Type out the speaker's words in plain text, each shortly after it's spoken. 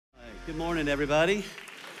Good morning, everybody.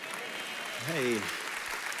 Hey,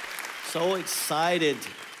 so excited.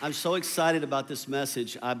 I'm so excited about this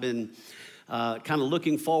message. I've been kind of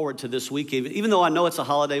looking forward to this weekend. Even though I know it's a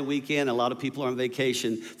holiday weekend, a lot of people are on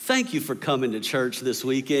vacation. Thank you for coming to church this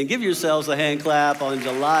weekend. Give yourselves a hand clap on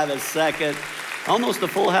July the 2nd. Almost a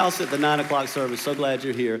full house at the 9 o'clock service. So glad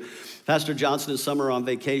you're here. Pastor Johnson and Summer are on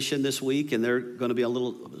vacation this week, and they're going to be a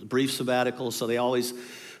little brief sabbatical, so they always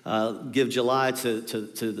give July to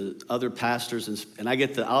the other pastors, and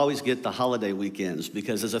I always get the holiday weekends,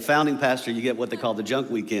 because as a founding pastor, you get what they call the junk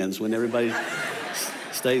weekends when everybody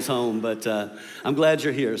stays home. But I'm glad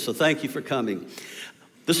you're here, so thank you for coming.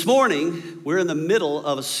 This morning, we're in the middle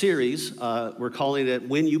of a series. We're calling it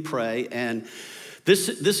When You Pray, and this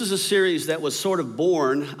is a series that was sort of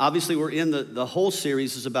born. Obviously, we're in the whole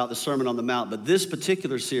series is about the Sermon on the Mount, but this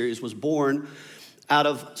particular series was born out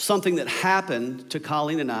of something that happened to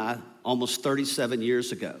Colleen and I almost 37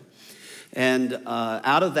 years ago. And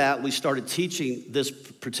out of that, we started teaching this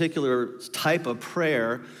particular type of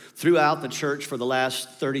prayer throughout the church for the last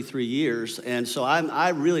 33 years. And so I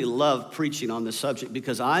really love preaching on this subject,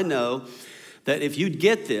 because I know that if you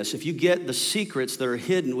get this, if you get the secrets that are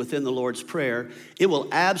hidden within the Lord's Prayer, it will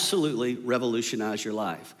absolutely revolutionize your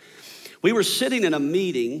life. We were sitting in a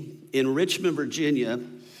meeting in Richmond, Virginia,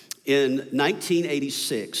 in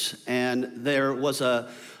 1986, and there was a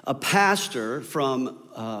pastor from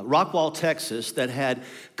Rockwall, Texas, that had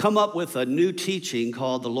come up with a new teaching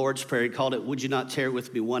called the Lord's Prayer. He called it, "Would You Not Tarry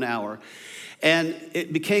With Me 1 Hour?" And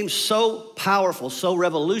it became so powerful, so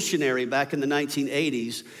revolutionary back in the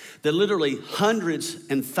 1980s, that literally hundreds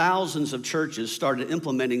and thousands of churches started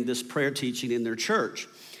implementing this prayer teaching in their church.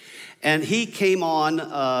 And he came on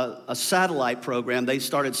a satellite program. They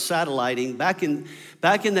started satelliting back in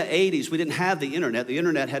the 80s. We didn't have the internet. The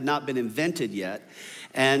internet had not been invented yet.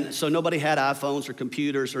 And so nobody had iPhones or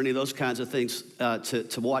computers or any of those kinds of things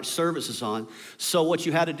to watch services on. So what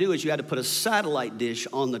you had to do is you had to put a satellite dish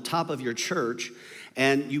on the top of your church,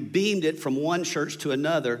 and you beamed it from one church to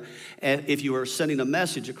another if you were sending a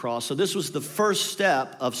message across. So this was the first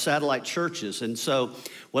step of satellite churches. And so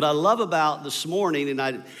what I love about this morning, and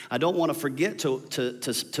I don't want to forget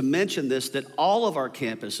to mention this, that all of our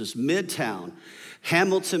campuses, Midtown,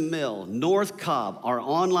 Hamilton Mill, North Cobb, our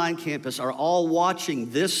online campus, are all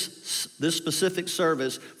watching this specific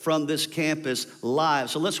service from this campus live.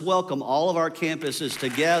 So let's welcome all of our campuses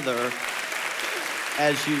together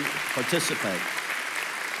as you participate.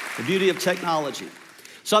 The beauty of technology.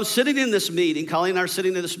 So I'm sitting in this meeting, Colleen and I are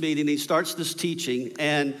sitting in this meeting, he starts this teaching,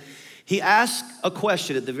 and he asked a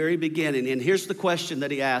question at the very beginning, and here's the question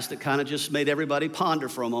that he asked that kind of just made everybody ponder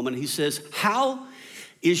for a moment. He says, "How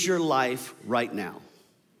is your life right now?"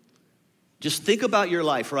 Just think about your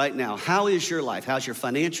life right now. How is your life? How's your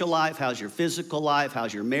financial life? How's your physical life?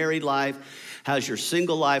 How's your married life? How's your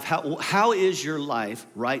single life? How is your life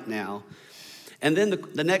right now? And then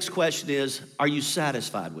the next question is, are you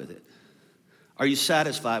satisfied with it? Are you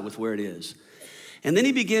satisfied with where it is? And then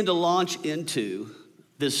he began to launch into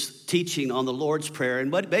this teaching on the Lord's Prayer. And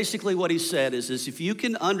basically what he said is if you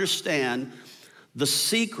can understand the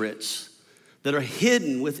secrets that are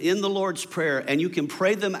hidden within the Lord's Prayer, and you can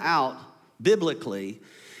pray them out biblically,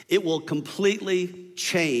 it will completely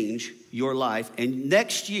change your life. And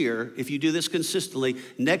next year, if you do this consistently,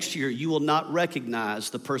 next year you will not recognize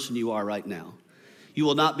the person you are right now. You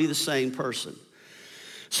will not be the same person.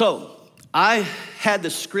 So I had the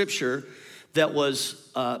scripture that was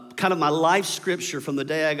kind of my life scripture from the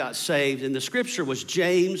day I got saved. And the scripture was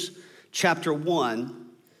James chapter 1,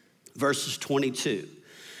 verses 22.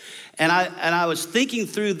 And I was thinking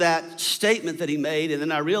through that statement that he made, and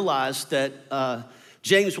then I realized that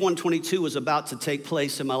James 1:22 was about to take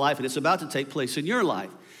place in my life, and it's about to take place in your life.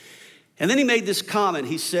 And then he made this comment.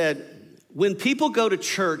 He said, when people go to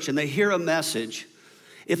church and they hear a message,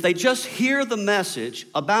 if they just hear the message,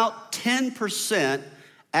 about 10%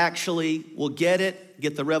 actually will get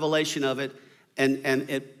the revelation of it, and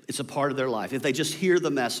it's a part of their life, if they just hear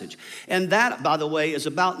the message. And that, by the way, is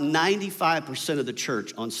about 95% of the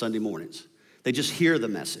church on Sunday mornings. They just hear the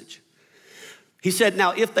message. He said,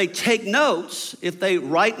 now, if they take notes, if they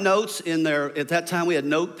write notes in at that time we had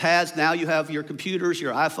notepads, now you have your computers,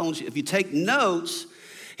 your iPhones. If you take notes,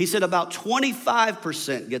 he said about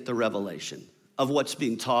 25% get the revelation of what's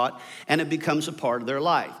being taught, and it becomes a part of their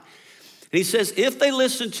life. And he says, if they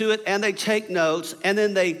listen to it and they take notes and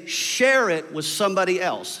then they share it with somebody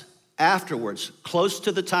else afterwards, close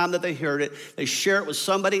to the time that they heard it, they share it with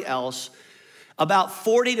somebody else, about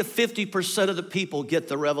 40 to 50% of the people get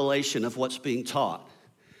the revelation of what's being taught.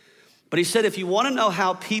 But he said, if you want to know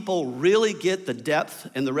how people really get the depth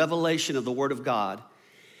and the revelation of the Word of God,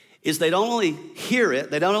 is they don't only hear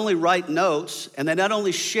it, they don't only write notes, and they not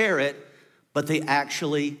only share it, but they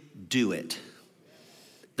actually do it.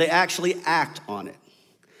 They actually act on it.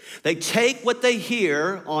 They take what they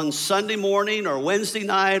hear on Sunday morning or Wednesday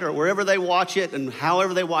night or wherever they watch it and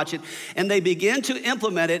however they watch it, and they begin to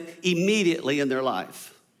implement it immediately in their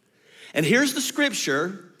life. And here's the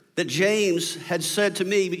scripture that James had said to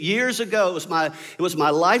me years ago. It was my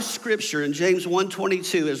life scripture in James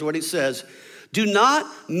 1:22 is what he says. Do not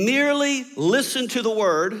merely listen to the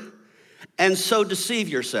word and so deceive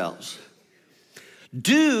yourselves.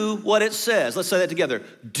 Do what it says. Let's say that together.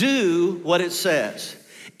 Do what it says.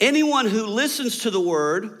 Anyone who listens to the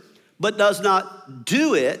word but does not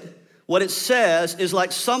do it, what it says is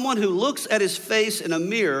like someone who looks at his face in a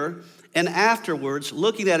mirror and afterwards,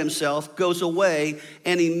 looking at himself, goes away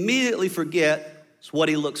and immediately forgets what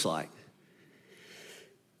he looks like.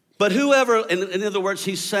 But whoever, in other words,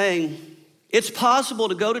 he's saying, it's possible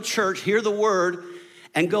to go to church, hear the word,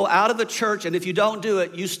 and go out of the church, and if you don't do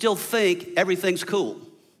it, you still think everything's cool.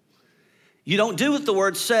 You don't do what the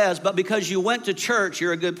word says, but because you went to church,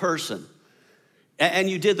 you're a good person. And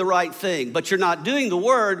you did the right thing, but you're not doing the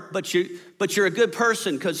word, but you're a good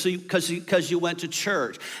person because you went to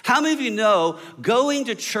church. How many of you know going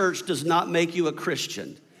to church does not make you a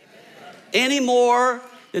Christian? Any more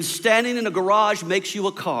than standing in a garage makes you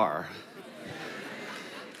a car?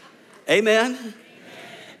 Amen?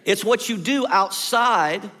 It's what you do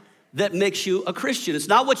outside that makes you a Christian. It's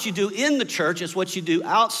not what you do in the church, it's what you do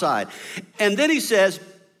outside. And then he says,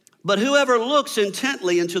 but whoever looks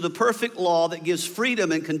intently into the perfect law that gives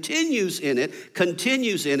freedom and continues in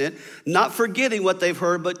it, not forgetting what they've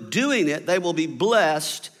heard, but doing it, they will be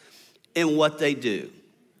blessed in what they do.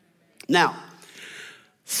 Now,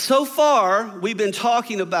 so far, we've been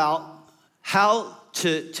talking about how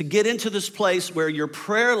to get into this place where your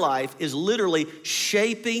prayer life is literally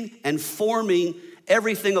shaping and forming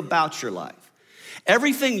everything about your life.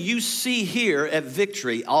 Everything you see here at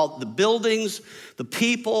Victory, all the buildings, the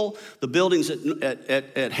people, the buildings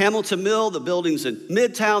at Hamilton Mill, the buildings in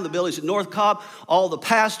Midtown, the buildings at North Cobb, all the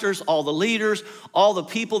pastors, all the leaders, all the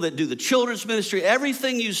people that do the children's ministry,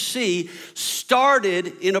 everything you see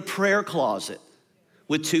started in a prayer closet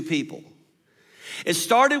with two people. It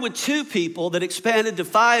started with two people that expanded to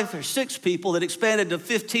 5 or 6 people, that expanded to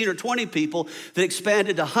 15 or 20 people, that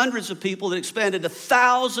expanded to hundreds of people, that expanded to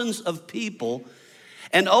thousands of people.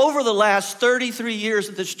 And over the last 33 years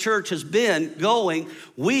that this church has been going,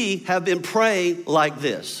 we have been praying like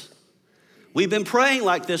this. We've been praying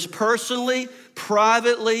like this personally,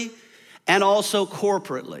 privately, and also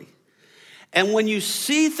corporately. And when you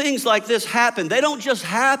see things like this happen, they don't just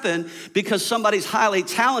happen because somebody's highly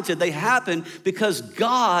talented. They happen because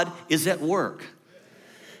God is at work.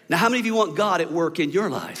 Now, how many of you want God at work in your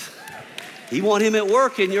life? You want him at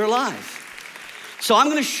work in your life. So I'm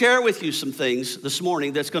going to share with you some things this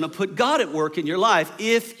morning that's going to put God at work in your life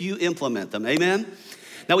if you implement them. Amen?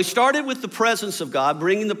 Now, we started with the presence of God,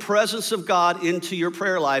 bringing the presence of God into your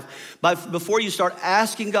prayer life. Before you start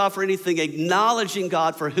asking God for anything, acknowledging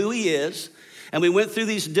God for who he is. And we went through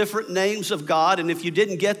these different names of God. And if you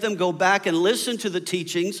didn't get them, go back and listen to the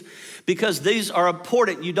teachings because these are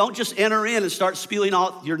important. You don't just enter in and start spewing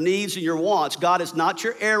out your needs and your wants. God is not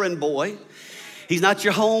your errand boy. He's not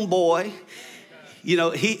your home boy. You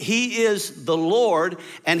know, he is the Lord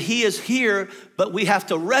and he is here, but we have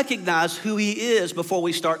to recognize who he is before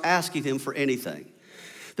we start asking him for anything.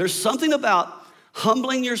 There's something about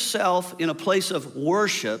humbling yourself in a place of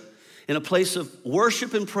worship, and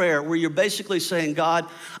prayer where you're basically saying, God,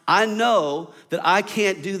 I know that I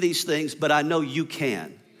can't do these things, but I know you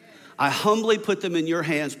can. I humbly put them in your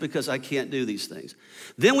hands because I can't do these things.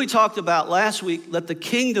 Then we talked about last week, let the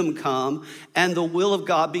kingdom come and the will of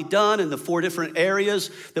God be done in the 4 different areas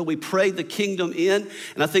that we prayed the kingdom in.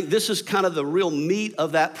 And I think this is kind of the real meat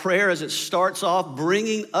of that prayer as it starts off,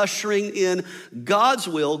 ushering in God's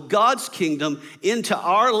will, God's kingdom into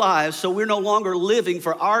our lives so we're no longer living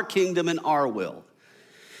for our kingdom and our will.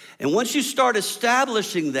 And once you start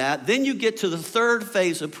establishing that, then you get to the 3rd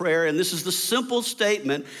phase of prayer, and this is the simple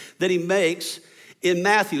statement that he makes in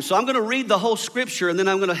Matthew. So I'm going to read the whole scripture, and then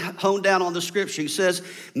I'm going to hone down on the scripture. He says,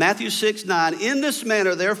 Matthew 6:9, in this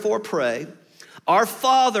manner, therefore pray, our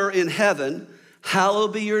Father in heaven,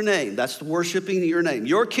 hallowed be your name. That's worshiping your name.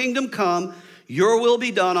 Your kingdom come, your will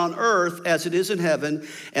be done on earth as it is in heaven.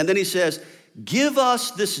 And then he says, give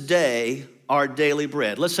us this day our daily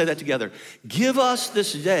bread. Let's say that together. Give us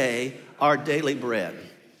this day our daily bread.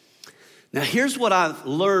 Now, here's what I've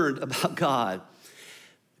learned about God.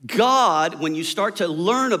 God, when you start to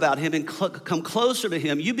learn about him and come closer to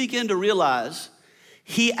him, you begin to realize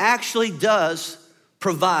he actually does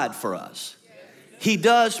provide for us. He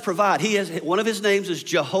does provide. One of his names is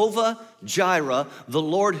Jehovah Jireh, the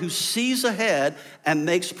Lord who sees ahead and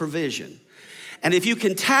makes provision. And if you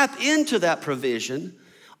can tap into that provision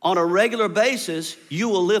on a regular basis, you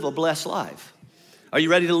will live a blessed life. Are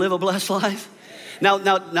you ready to live a blessed life? Now,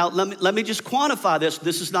 let me just quantify this.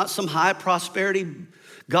 This is not some high prosperity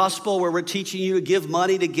gospel where we're teaching you to give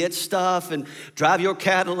money to get stuff and drive your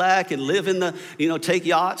Cadillac and live in the, take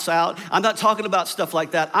yachts out. I'm not talking about stuff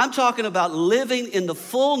like that. I'm talking about living in the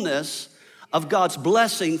fullness of God's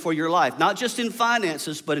blessing for your life, not just in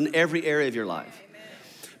finances, but in every area of your life. Amen.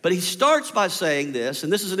 But he starts by saying this,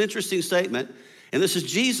 and this is an interesting statement, and this is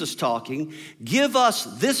Jesus talking. Give us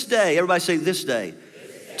this day, everybody say this day,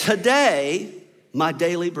 today, my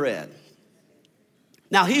daily bread.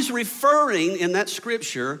 Now, he's referring in that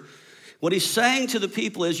scripture, what he's saying to the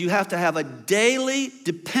people is you have to have a daily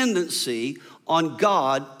dependency on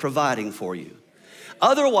God providing for you.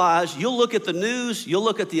 Otherwise, you'll look at the news, you'll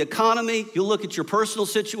look at the economy, you'll look at your personal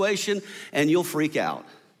situation, and you'll freak out.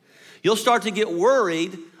 You'll start to get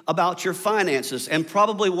worried about your finances, and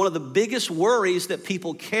probably one of the biggest worries that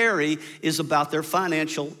people carry is about their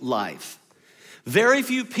financial life. Very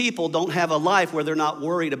few people don't have a life where they're not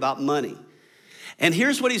worried about money. And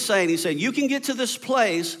here's what he's saying. He's saying you can get to this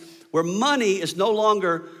place where money is no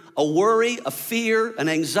longer a worry, a fear, an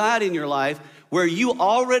anxiety in your life, where you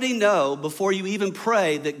already know before you even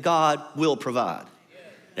pray that God will provide.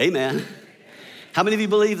 Amen. How many of you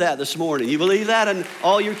believe that this morning? You believe that in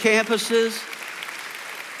all your campuses?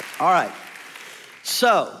 All right.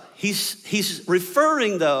 So he's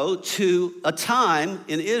referring, though, to a time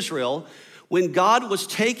in Israel when God was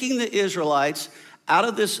taking the Israelites out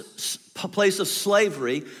of this place of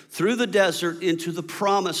slavery through the desert into the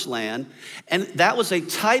promised land. And that was a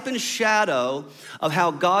type and shadow of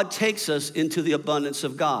how God takes us into the abundance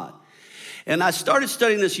of God. And I started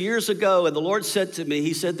studying this years ago, and the Lord said to me,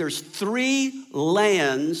 he said, there's 3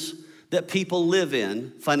 lands that people live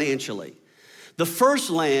in financially. The first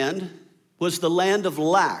land was the land of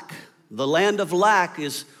lack. The land of lack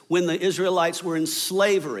is when the Israelites were in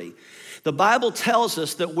slavery. The Bible tells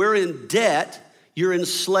us that we're in debt, you're in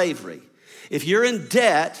slavery. If you're in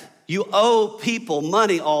debt, you owe people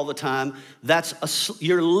money all the time.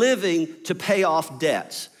 You're living to pay off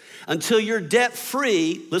debts. Until you're debt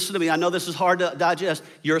free, listen to me, I know this is hard to digest,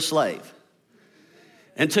 you're a slave.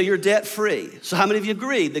 Until you're debt free. So how many of you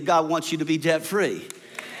agree that God wants you to be debt free?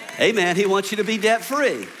 Amen, he wants you to be debt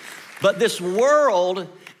free. But this world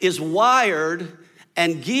is wired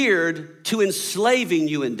and geared to enslaving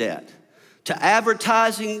you in debt. To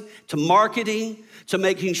advertising, to marketing, to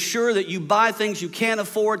making sure that you buy things you can't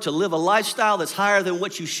afford, to live a lifestyle that's higher than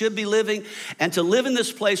what you should be living, and to live in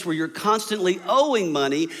this place where you're constantly owing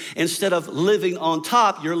money instead of living on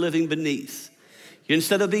top, you're living beneath.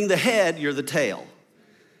 Instead of being the head, you're the tail.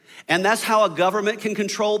 And that's how a government can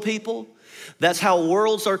control people. That's how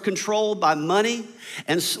worlds are controlled by money.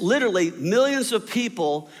 And literally millions of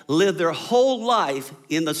people live their whole life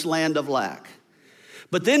in this land of lack.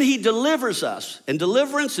 But then he delivers us, and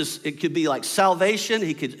deliverance it could be like salvation.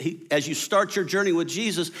 As you start your journey with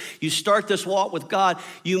Jesus, you start this walk with God,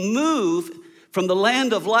 you move from the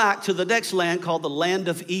land of lack to the next land called the land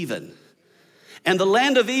of even. And the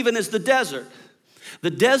land of even is the desert.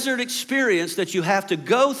 The desert experience that you have to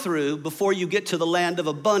go through before you get to the land of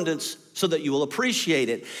abundance so that you will appreciate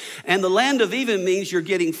it. And the land of even means you're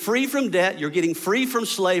getting free from debt, you're getting free from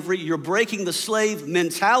slavery, you're breaking the slave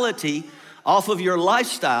mentality off of your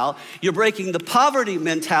lifestyle. You're breaking the poverty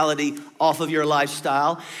mentality off of your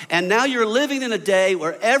lifestyle. And now you're living in a day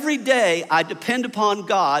where every day I depend upon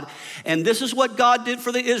God. And this is what God did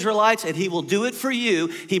for the Israelites, and he will do it for you.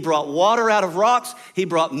 He brought water out of rocks. He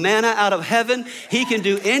brought manna out of heaven. He can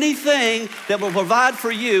do anything that will provide for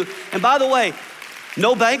you. And by the way,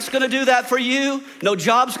 no bank's gonna do that for you. No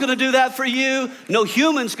job's gonna do that for you. No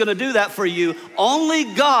human's gonna do that for you.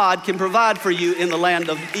 Only God can provide for you in the land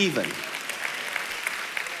of even.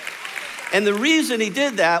 And the reason he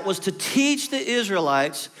did that was to teach the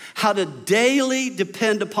Israelites how to daily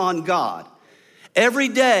depend upon God. Every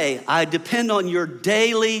day, I depend on your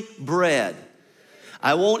daily bread.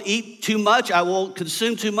 I won't eat too much. I won't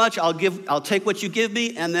consume too much. I'll take what you give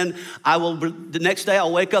me, and then the next day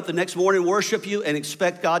I'll wake up the next morning, worship you, and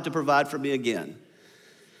expect God to provide for me again.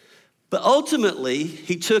 But ultimately,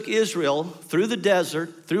 he took Israel through the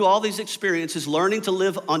desert, through all these experiences, learning to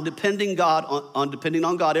live on depending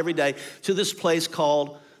on God every day, to this place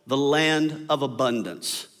called the land of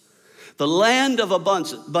abundance. The land of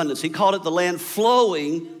abundance. He called it the land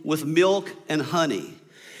flowing with milk and honey.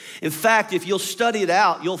 In fact, if you'll study it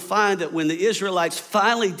out, you'll find that when the Israelites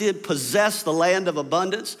finally did possess the land of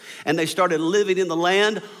abundance and they started living in the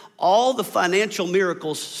land, all the financial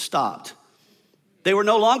miracles stopped. They were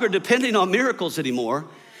no longer depending on miracles anymore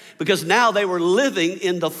because now they were living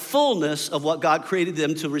in the fullness of what God created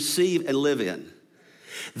them to receive and live in.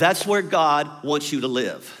 That's where God wants you to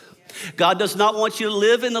live. God does not want you to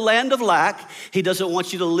live in the land of lack. He doesn't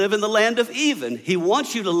want you to live in the land of even. He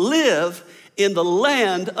wants you to live in the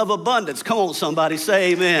land of abundance. Come on, somebody,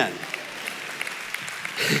 say amen.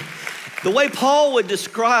 The way Paul would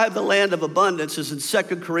describe the land of abundance is in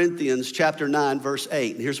 2 Corinthians chapter 9, verse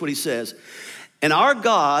 8. And here's what he says. And our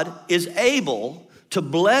God is able to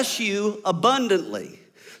bless you abundantly,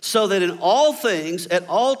 so that in all things, at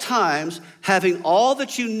all times, having all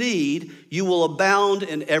that you need, you will abound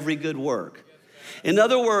in every good work. In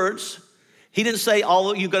other words, he didn't say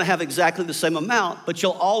all you're gonna have exactly the same amount, but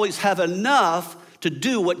you'll always have enough to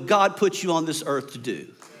do what God put you on this earth to do.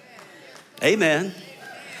 Amen.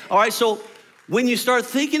 All right, so when you start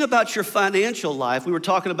thinking about your financial life, we were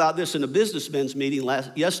talking about this in a businessmen's meeting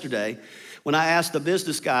yesterday, when I asked the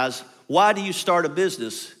business guys, why do you start a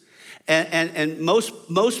business? And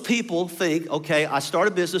most people think, okay, I start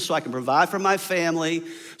a business so I can provide for my family,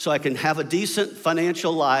 so I can have a decent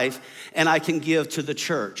financial life, and I can give to the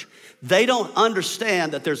church. They don't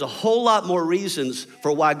understand that there's a whole lot more reasons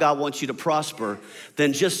for why God wants you to prosper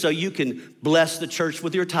than just so you can bless the church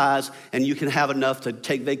with your tithes and you can have enough to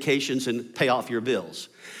take vacations and pay off your bills.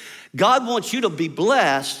 God wants you to be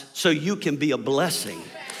blessed so you can be a blessing.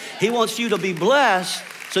 He wants you to be blessed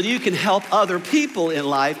so that you can help other people in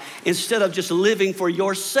life instead of just living for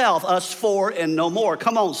yourself, us four and no more.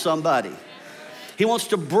 Come on, somebody. He wants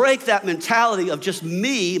to break that mentality of just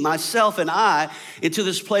me, myself, and I into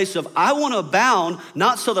this place of I want to abound,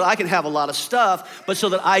 not so that I can have a lot of stuff, but so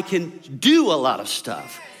that I can do a lot of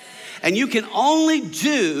stuff. And you can only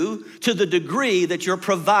do to the degree that you're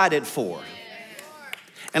provided for.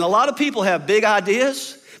 And a lot of people have big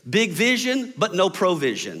ideas, big vision, but no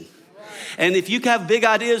provision. And if you have big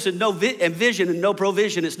ideas and no vision and no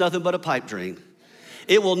provision, it's nothing but a pipe dream.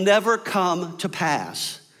 It will never come to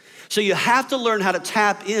pass. So you have to learn how to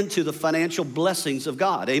tap into the financial blessings of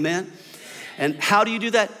God, amen? And how do you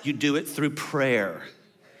do that? You do it through prayer.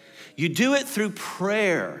 You do it through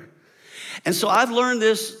prayer. And so I've learned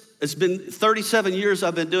this, it's been 37 years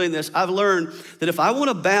I've been doing this. I've learned that if I want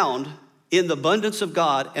to abound in the abundance of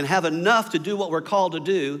God and have enough to do what we're called to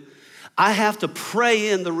do, I have to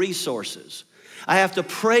pray in the resources. I have to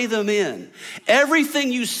pray them in.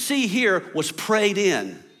 Everything you see here was prayed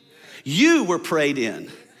in. You were prayed in.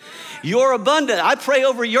 You're abundant. I pray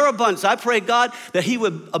over your abundance. I pray, God, that he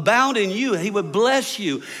would abound in you. He would bless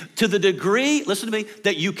you to the degree, listen to me,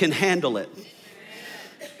 that you can handle it.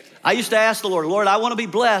 I used to ask the Lord, Lord, I want to be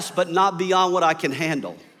blessed, but not beyond what I can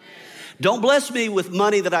handle. Don't bless me with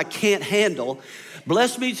money that I can't handle.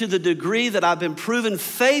 Bless me to the degree that I've been proven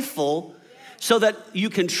faithful so that you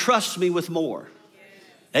can trust me with more.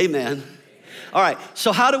 Amen. All right,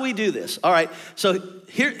 so how do we do this? All right, so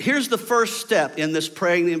here's the first step in this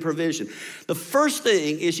praying and provision. The first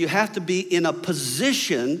thing is you have to be in a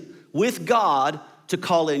position with God to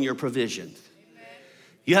call in your provision.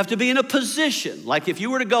 You have to be in a position. Like if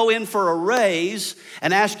you were to go in for a raise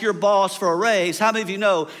and ask your boss for a raise, how many of you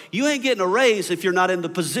know you ain't getting a raise if you're not in the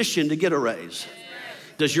position to get a raise?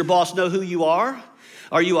 Does your boss know who you are?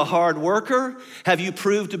 Are you a hard worker? Have you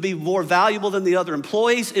proved to be more valuable than the other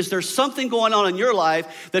employees? Is there something going on in your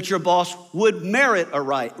life that your boss would merit a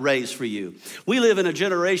raise for you? We live in a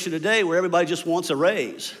generation today where everybody just wants a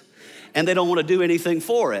raise and they don't want to do anything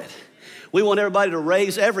for it. We want everybody to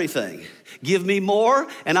raise everything. Give me more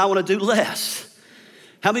and I want to do less.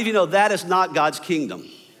 How many of you know that is not God's kingdom?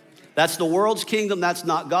 That's the world's kingdom. That's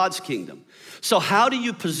not God's kingdom. So how do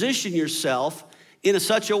you position yourself in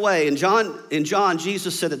such a way? In John,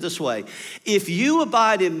 Jesus said it this way: if you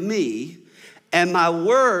abide in me and my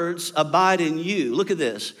words abide in you, look at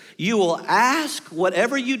this, you will ask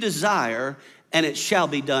whatever you desire and it shall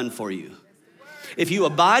be done for you. If you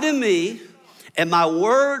abide in me and my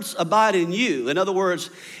words abide in you, in other words,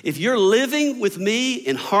 if you're living with me,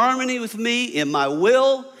 in harmony with me, in my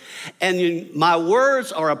will, and my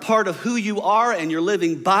words are a part of who you are, and you're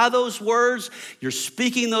living by those words, you're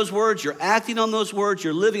speaking those words, you're acting on those words,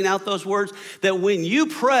 you're living out those words, that when you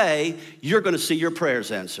pray, you're gonna see your prayers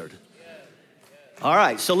answered. All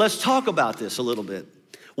right, so let's talk about this a little bit.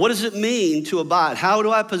 What does it mean to abide? How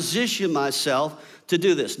do I position myself to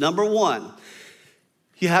do this? Number one,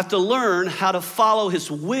 you have to learn how to follow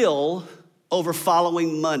his will over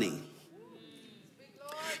following money.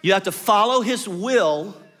 You have to follow his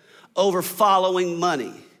will over following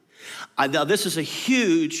money. Now this is a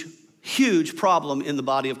huge, huge problem in the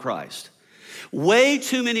body of Christ. Way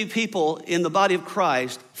too many people in the body of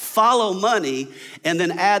Christ follow money and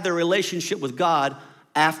then add their relationship with God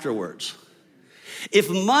afterwards. If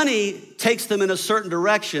money takes them in a certain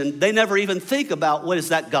direction, they never even think about, what is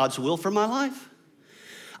that God's will for my life?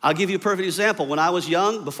 I'll give you a perfect example. When I was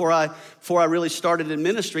young, before I really started in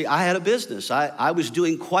ministry, I had a business. I was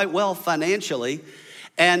doing quite well financially.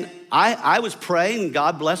 And I was praying, and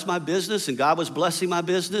God blessed my business, and God was blessing my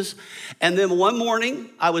business. And then one morning,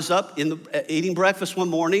 I was up eating breakfast one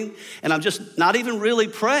morning, and I'm just not even really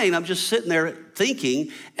praying. I'm just sitting there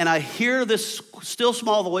thinking, and I hear this still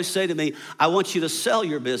small voice say to me, I want you to sell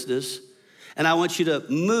your business, and I want you to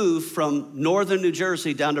move from northern New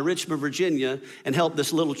Jersey down to Richmond, Virginia, and help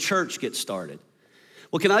this little church get started.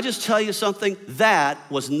 Well, can I just tell you something? That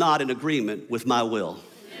was not in agreement with my will.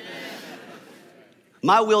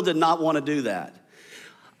 My will did not want to do that.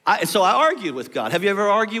 So I argued with God. Have you ever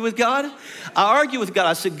argued with God? I argued with God.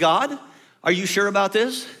 I said, God, are you sure about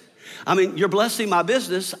this? I mean, you're blessing my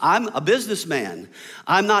business. I'm a businessman.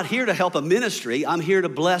 I'm not here to help a ministry. I'm here to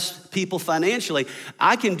bless people financially.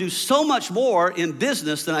 I can do so much more in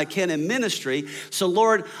business than I can in ministry. So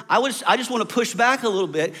Lord, I just want to push back a little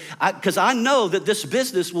bit because I know that this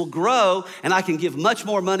business will grow and I can give much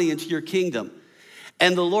more money into your kingdom.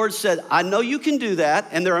 And the Lord said, I know you can do that,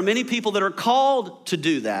 and there are many people that are called to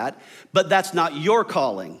do that, but that's not your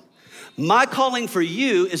calling. My calling for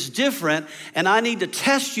you is different, and I need to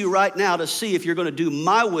test you right now to see if you're going to do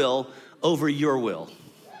my will over your will.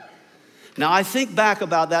 Now, I think back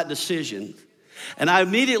about that decision, and I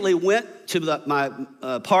immediately went to my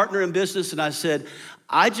partner in business, and I said,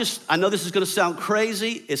 I know this is going to sound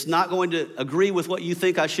crazy. It's not going to agree with what you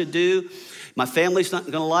think I should do. My family's not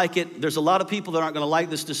going to like it. There's a lot of people that aren't going to like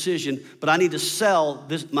this decision, but I need to sell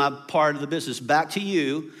my part of the business back to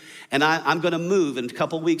you, and I'm going to move. In a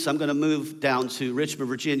couple of weeks, I'm going to move down to Richmond,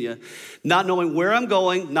 Virginia, not knowing where I'm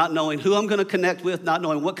going, not knowing who I'm going to connect with, not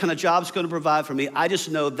knowing what kind of job it's going to provide for me. I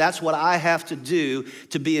just know that's what I have to do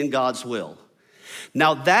to be in God's will.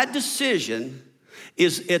 Now, that decision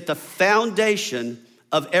is at the foundation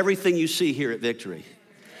of everything you see here at Victory.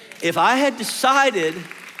 If I had decided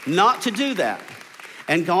not to do that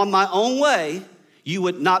and gone my own way, you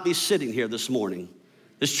would not be sitting here this morning.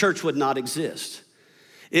 This church would not exist.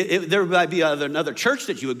 There might be another church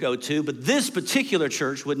that you would go to, but this particular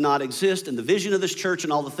church would not exist. And the vision of this church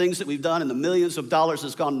and all the things that we've done and the millions of dollars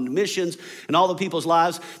that's gone into missions and all the people's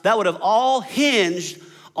lives, that would have all hinged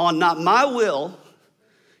on not my will,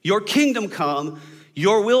 your kingdom come,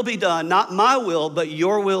 your will be done, not my will, but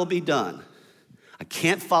your will be done. I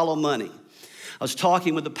can't follow money. I was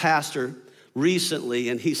talking with a pastor recently,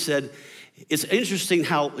 and he said, it's interesting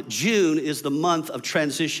how June is the month of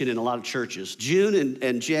transition in a lot of churches. June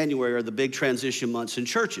and January are the big transition months in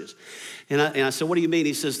churches. And I said, what do you mean?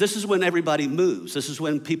 He says, this is when everybody moves. This is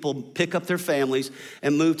when people pick up their families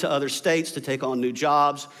and move to other states to take on new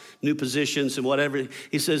jobs, new positions, and whatever.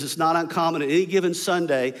 He says, it's not uncommon. At any given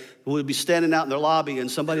Sunday, we'll be standing out in their lobby, and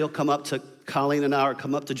somebody will come up to Colleen and I, or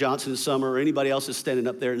come up to Johnson and Summer, or anybody else is standing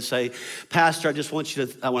up there and say, Pastor,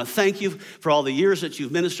 I want to thank you for all the years that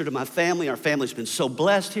you've ministered to my family. Our family's been so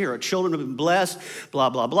blessed here. Our children have been blessed, blah,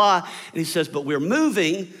 blah, blah. And he says, but we're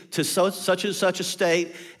moving to such and such a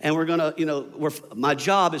state, and we're going to, my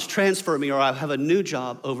job is transferring me, or I have a new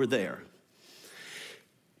job over there.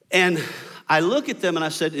 And I look at them and I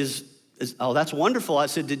said, oh, that's wonderful. I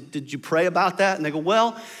said, did you pray about that? And they go,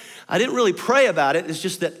 well, I didn't really pray about it. It's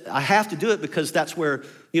just that I have to do it because that's where,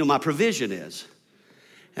 my provision is.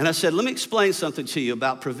 And I said, let me explain something to you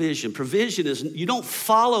about provision. Provision is, you don't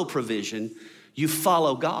follow provision, you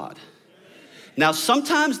follow God. Now,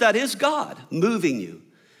 sometimes that is God moving you.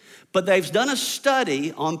 But they've done a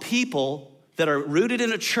study on people that are rooted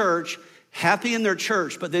in a church, happy in their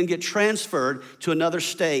church, but then get transferred to another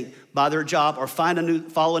state by their job or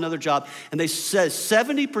follow another job. And they said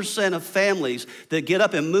 70% of families that get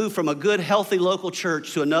up and move from a good, healthy local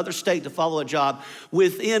church to another state to follow a job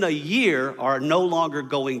within a year are no longer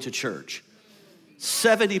going to church.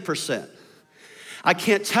 70%. I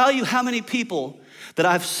can't tell you how many people that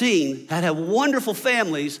I've seen that have wonderful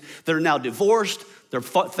families that are now divorced.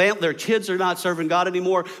 Their kids are not serving God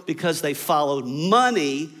anymore because they followed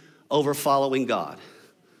money over following God.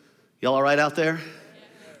 Y'all all right out there?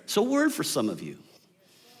 It's a word for some of you.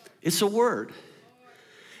 It's a word.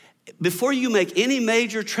 Before you make any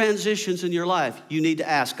major transitions in your life, you need to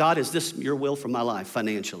ask, God, is this your will for my life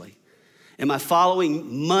financially? Am I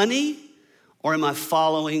following money or am I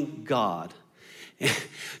following God?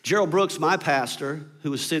 Gerald Brooks, my pastor,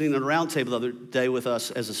 who was sitting at a round table the other day with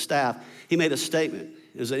us as a staff, he made a statement.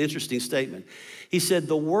 It was an interesting statement. He said,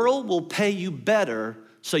 the world will pay you better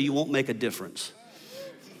so you won't make a difference.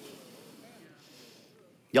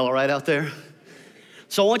 Y'all all right out there?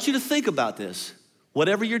 So I want you to think about this.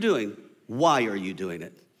 Whatever you're doing, why are you doing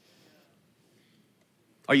it?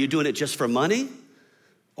 Are you doing it just for money?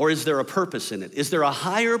 Or is there a purpose in it? Is there a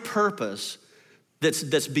higher purpose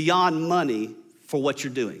that's beyond money for what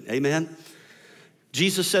you're doing? Amen?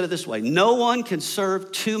 Jesus said it this way, no one can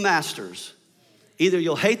serve two masters. Either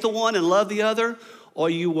you'll hate the one and love the other, or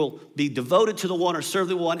you will be devoted to the one or serve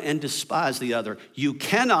the one and despise the other. You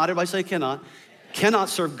cannot, everybody say cannot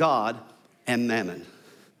serve God and mammon.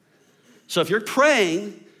 So if you're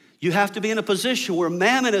praying, you have to be in a position where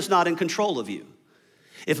mammon is not in control of you.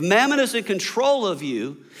 If mammon is in control of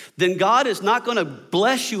you, then God is not going to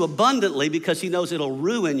bless you abundantly because he knows it'll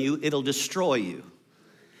ruin you, it'll destroy you.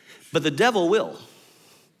 But the devil will.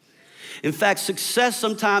 In fact, success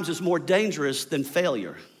sometimes is more dangerous than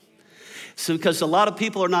failure. So because a lot of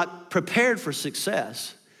people are not prepared for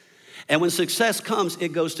success. And when success comes,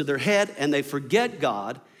 it goes to their head and they forget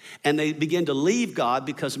God and they begin to leave God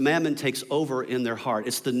because mammon takes over in their heart.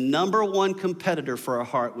 It's the number one competitor for our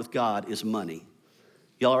heart with God is money.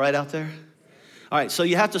 Y'all all right out there? All right, so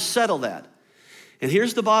you have to settle that. And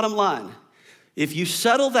here's the bottom line. If you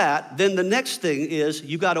settle that, then the next thing is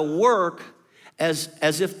you got to work as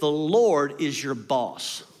if the Lord is your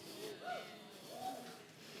boss.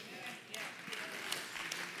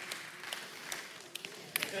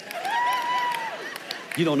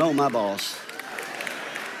 You don't know my boss.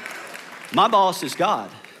 My boss is God.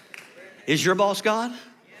 Is your boss God?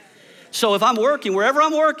 So if I'm working, wherever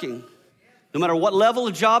I'm working, no matter what level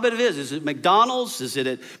of job it is it McDonald's? Is it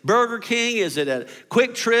at Burger King? Is it at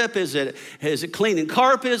Quick Trip? Is it cleaning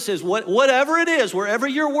carpets? Whatever it is, wherever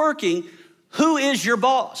you're working, who is your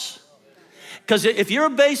boss? Because if you're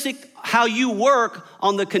basic how you work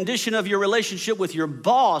on the condition of your relationship with your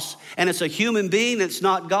boss, and it's a human being, it's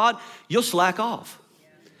not God, you'll slack off.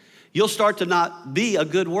 You'll start to not be a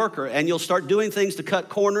good worker and you'll start doing things to cut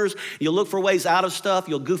corners. You'll look for ways out of stuff.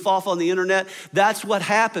 You'll goof off on the internet. That's what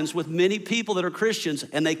happens with many people that are Christians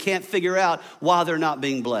and they can't figure out why they're not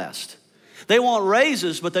being blessed. They want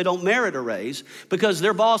raises, but they don't merit a raise because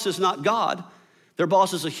their boss is not God. Their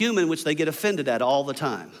boss is a human, which they get offended at all the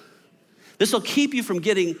time. This will keep you from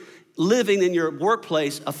living in your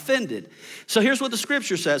workplace offended. So here's what the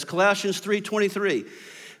scripture says, Colossians 3:23.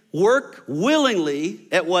 Work willingly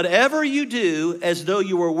at whatever you do as though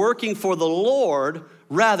you were working for the Lord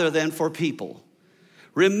rather than for people.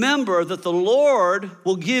 Remember that the Lord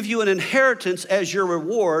will give you an inheritance as your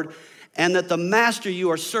reward and that the master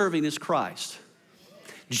you are serving is Christ.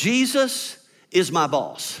 Jesus is my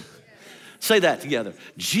boss. Say that together.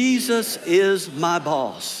 Jesus is my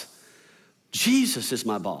boss. Jesus is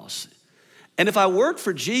my boss. And if I work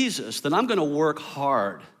for Jesus, then I'm going to work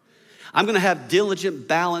hard. I'm going to have diligent,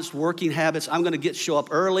 balanced working habits. I'm going to show up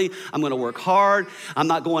early. I'm going to work hard. I'm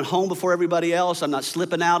not going home before everybody else. I'm not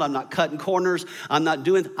slipping out. I'm not cutting corners.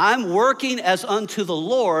 I'm working as unto the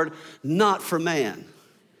Lord, not for man.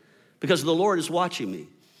 Because the Lord is watching me.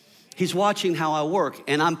 He's watching how I work.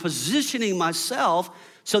 And I'm positioning myself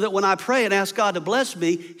so that when I pray and ask God to bless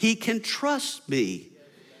me, he can trust me.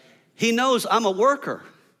 He knows I'm a worker.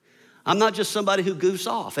 I'm not just somebody who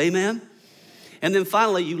goofs off. Amen? And then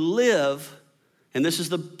finally, you live, and this is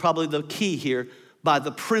probably the key here, by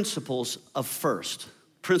the principles of first.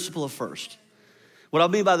 Principle of first. What I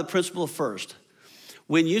mean by the principle of first,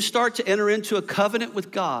 when you start to enter into a covenant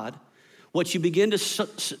with God, what you begin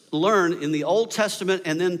to learn in the Old Testament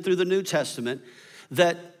and then through the New Testament,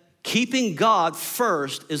 that keeping God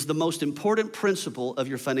first is the most important principle of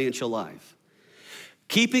your financial life.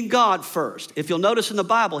 Keeping God first. If you'll notice in the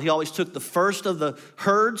Bible, he always took the first of the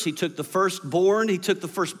herds. He took the firstborn. He took the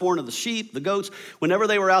firstborn of the sheep, the goats. Whenever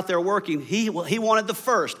they were out there working, he wanted the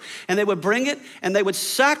first. And they would bring it and they would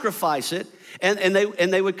sacrifice it and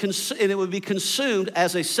it would be consumed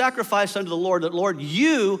as a sacrifice unto the Lord. That Lord,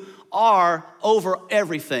 you are over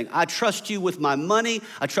everything. I trust you with my money.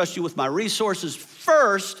 I trust you with my resources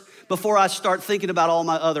first before I start thinking about all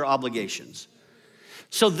my other obligations.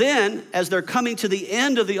 So then, as they're coming to the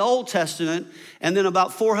end of the Old Testament, and then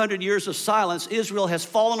about 400 years of silence, Israel has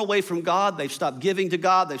fallen away from God. They've stopped giving to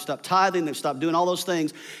God. They've stopped tithing. They've stopped doing all those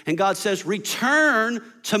things. And God says, return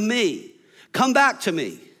to me. Come back to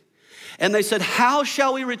me. And they said, how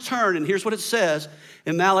shall we return? And here's what it says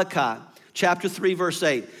in Malachi chapter 3, verse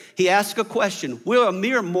 8. He asks a question. Will a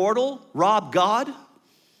mere mortal rob God?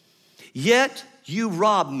 Yet you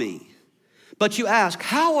rob me. But you ask,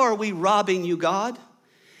 how are we robbing you, God?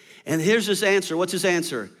 And here's his answer. What's his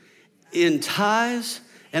answer? In tithes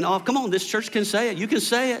and off. Come on, this church can say it. You can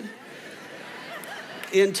say it.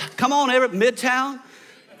 Come on, Midtown,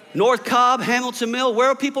 North Cobb, Hamilton Mill. Where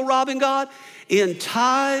are people robbing God? In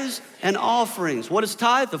tithes and offerings. What is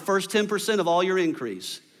tithe? The first 10% of all your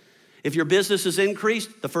increase. If your business is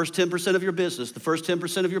increased, the first 10% of your business, the first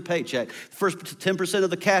 10% of your paycheck, the first 10% of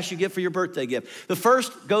the cash you get for your birthday gift. The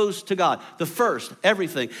first goes to God. The first,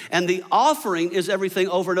 everything. And the offering is everything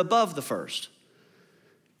over and above the first.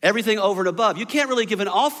 Everything over and above. You can't really give an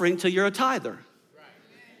offering till you're a tither.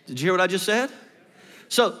 Did you hear what I just said?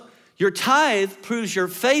 So your tithe proves your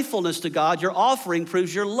faithfulness to God. Your offering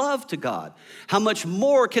proves your love to God. How much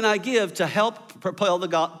more can I give to help propel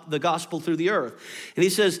the gospel through the earth? And he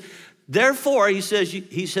says, therefore, he says,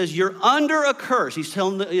 you're under a curse. He's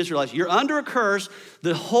telling the Israelites, you're under a curse,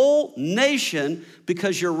 the whole nation,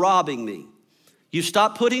 because you're robbing me. You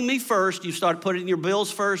stop putting me first. You start putting your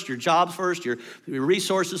bills first, your jobs first, your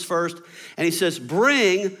resources first. And he says,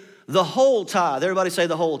 bring the whole tithe. Everybody say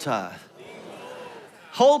the whole tithe.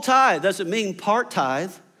 Whole tithe doesn't mean part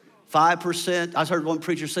tithe, 5%. I heard one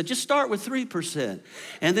preacher say, just start with 3%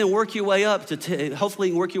 and then work your way up to hopefully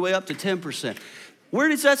you can work your way up to 10%. Where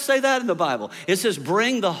does that say that in the Bible? It says,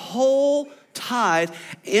 bring the whole tithe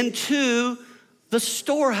into the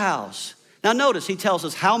storehouse. Now notice, he tells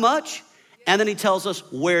us how much, and then he tells us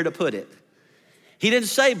where to put it. He didn't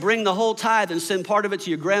say bring the whole tithe and send part of it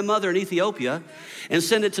to your grandmother in Ethiopia and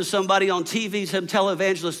send it to somebody on TV, some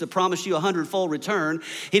televangelist that promised you 100-fold return.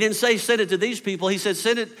 He didn't say send it to these people. He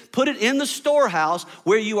said put it in the storehouse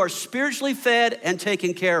where you are spiritually fed and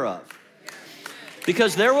taken care of.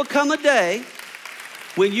 Because there will come a day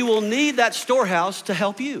when you will need that storehouse to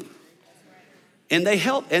help you. And they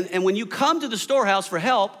help. And when you come to the storehouse for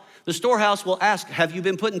help, the storehouse will ask, have you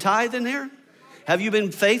been putting tithe in there? Have you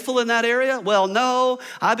been faithful in that area? Well, no,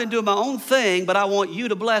 I've been doing my own thing, but I want you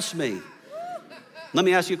to bless me. Let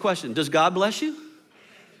me ask you a question. Does God bless you?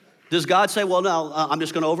 Does God say, well, no, I'm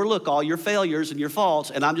just going to overlook all your failures and your faults,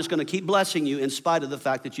 and I'm just going to keep blessing you in spite of the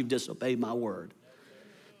fact that you've disobeyed my word?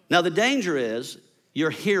 Now, the danger is you're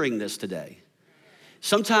hearing this today.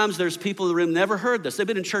 Sometimes there's people in the room never heard this. They've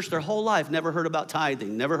been in church their whole life, never heard about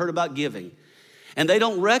tithing, never heard about giving. And they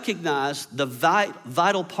don't recognize the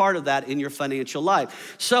vital part of that in your financial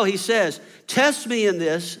life. So he says, test me in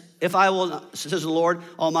this, if I will, says the Lord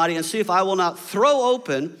Almighty, and see if I will not throw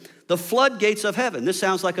open the floodgates of heaven. This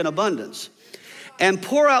sounds like an abundance. And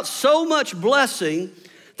pour out so much blessing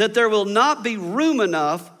that there will not be room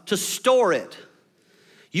enough to store it.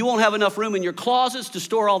 You won't have enough room in your closets to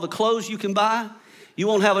store all the clothes you can buy. You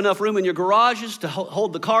won't have enough room in your garages to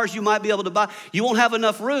hold the cars you might be able to buy. You won't have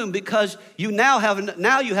enough room because you now have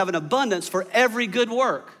an abundance for every good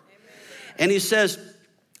work. Amen. And he says,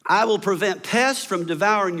 I will prevent pests from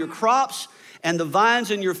devouring your crops, and the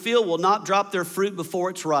vines in your field will not drop their fruit before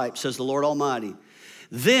it's ripe, says the Lord Almighty.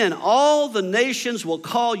 Then all the nations will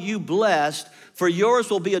call you blessed, for yours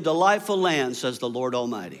will be a delightful land, says the Lord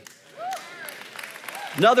Almighty.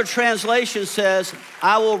 Another translation says,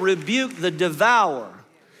 I will rebuke the devourer.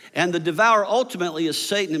 And the devourer ultimately is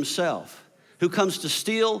Satan himself, who comes to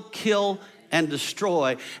steal, kill, and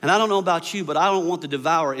destroy. And I don't know about you, but I don't want the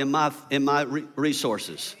devourer in my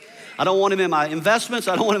resources. I don't want him in my investments.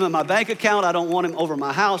 I don't want him in my bank account. I don't want him over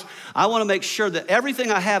my house. I want to make sure that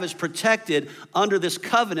everything I have is protected under this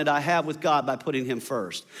covenant I have with God by putting him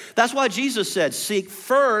first. That's why Jesus said, seek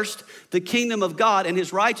first the kingdom of God and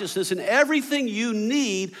his righteousness, and everything you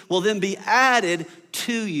need will then be added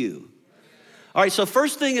to you. All right, so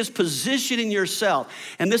first thing is positioning yourself.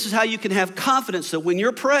 And this is how you can have confidence that when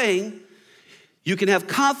you're praying, you can have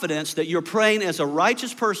confidence that you're praying as a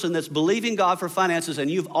righteous person that's believing God for finances, and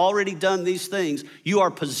you've already done these things. You are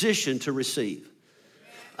positioned to receive.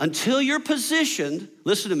 Until you're positioned,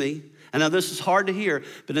 listen to me, I know this is hard to hear,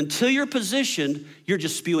 but until you're positioned, you're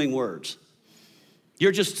just spewing words.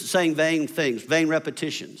 You're just saying vain things, vain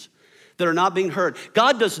repetitions that are not being heard.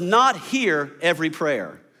 God does not hear every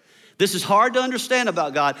prayer. This is hard to understand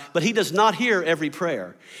about God, but he does not hear every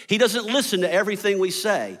prayer. He doesn't listen to everything we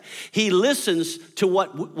say. He listens to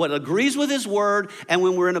what agrees with his word, and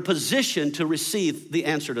when we're in a position to receive the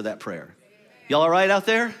answer to that prayer. Y'all all right out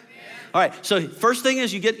there? All right, so first thing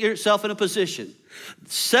is you get yourself in a position.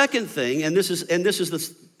 Second thing, and this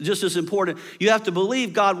is just as important, you have to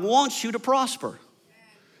believe God wants you to prosper.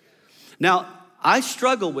 Now, I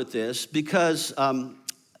struggle with this because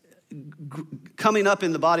coming up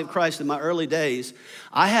in the body of Christ in my early days,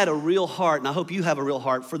 I had a real heart, and I hope you have a real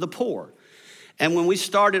heart for the poor. And when we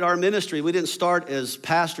started our ministry, we didn't start as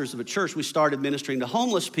pastors of a church. We started ministering to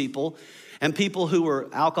homeless people and people who were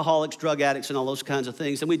alcoholics, drug addicts, and all those kinds of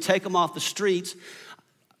things. And we'd take them off the streets,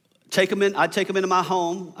 I'd take them into my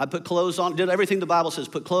home. I'd put clothes on, did everything the Bible says,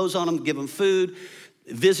 put clothes on them, give them food,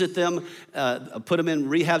 visit them, put them in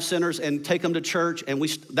rehab centers and take them to church. And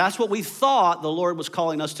that's what we thought the Lord was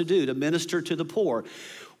calling us to do, to minister to the poor.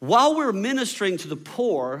 While we're ministering to the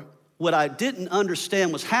poor, what I didn't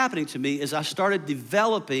understand was happening to me is I started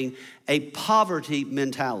developing a poverty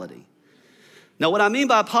mentality. Now, what I mean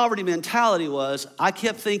by poverty mentality was I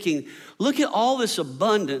kept thinking, look at all this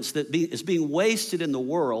abundance that is being wasted in the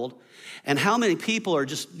world and how many people are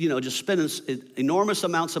just spending enormous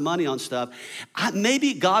amounts of money on stuff.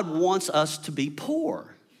 Maybe God wants us to be poor.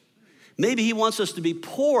 Maybe he wants us to be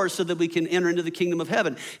poor so that we can enter into the kingdom of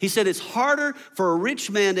heaven. He said it's harder for a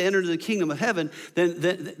rich man to enter into the kingdom of heaven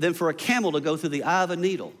than for a camel to go through the eye of a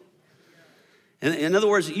needle. In other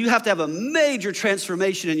words, you have to have a major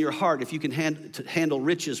transformation in your heart if you can handle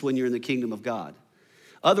riches when you're in the kingdom of God.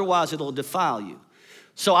 Otherwise, it'll defile you.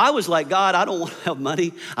 So I was like, God, I don't want to have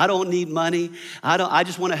money. I don't need money. I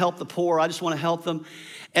just want to help the poor. I just want to help them.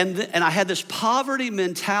 And I had this poverty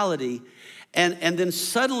mentality. And then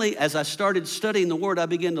suddenly, as I started studying the Word, I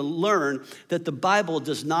began to learn that the Bible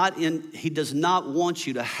he does not want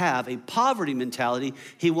you to have a poverty mentality.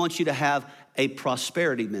 He wants you to have a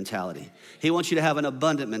prosperity mentality. He wants you to have an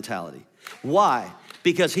abundant mentality. Why?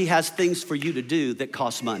 Because he has things for you to do that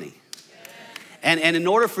cost money. And in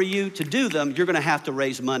order for you to do them, you're gonna have to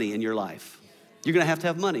raise money in your life. You're gonna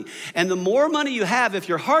have money. And the more money you have, if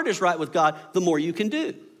your heart is right with God, the more you can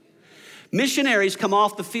do. Missionaries come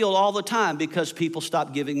off the field all the time because people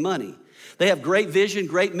stop giving money. They have great vision,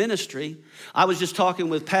 great ministry. I was just talking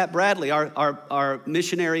with Pat Bradley, our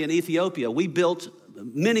missionary in Ethiopia. We built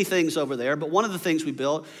many things over there, but one of the things we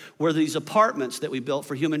built were these apartments that we built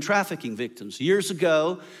for human trafficking victims. Years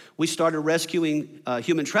ago, we started rescuing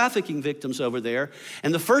human trafficking victims over there.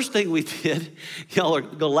 And the first thing we did, y'all are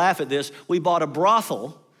gonna laugh at this, we bought a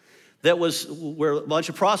brothel that was where a bunch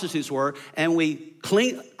of prostitutes were, and we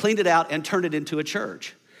cleaned it out and turned it into a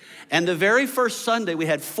church. And the very first Sunday, we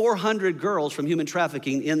had 400 girls from human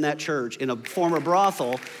trafficking in that church in a former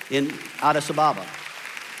brothel in Addis Ababa.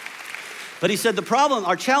 But he said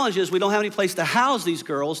our challenge is we don't have any place to house these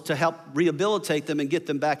girls to help rehabilitate them and get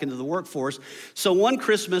them back into the workforce. So one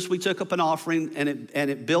Christmas, we took up an offering and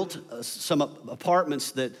it built some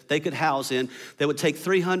apartments that they could house in that would take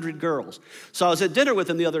 300 girls. So I was at dinner with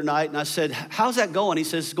him the other night and I said, how's that going? He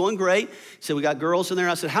says, it's going great. He said, we got girls in there.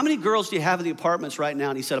 I said, how many girls do you have in the apartments right now?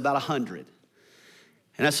 And he said, about 100.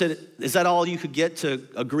 And I said, is that all you could get to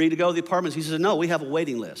agree to go to the apartments? He said, no, we have a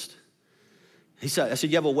waiting list. I said,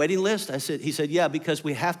 you have a waiting list? He said, yeah, because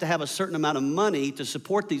we have to have a certain amount of money to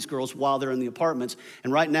support these girls while they're in the apartments.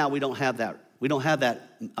 And right now we don't have that. We don't have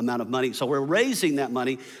that amount of money. So we're raising that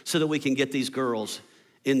money so that we can get these girls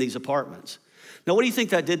in these apartments. Now, what do you think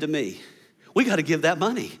that did to me? We got to give that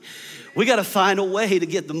money. We got to find a way to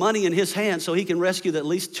get the money in his hands so he can rescue at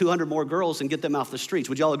least 200 more girls and get them off the streets.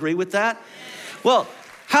 Would y'all agree with that? Well,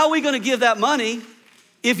 how are we going to give that money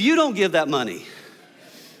if you don't give that money?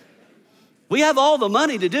 We have all the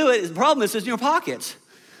money to do it. The problem is it's in your pockets.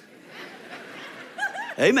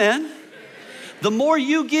 Amen. The more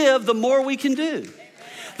you give, the more we can do.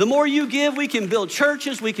 The more you give, we can build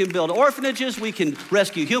churches, we can build orphanages, we can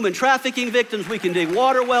rescue human trafficking victims, we can dig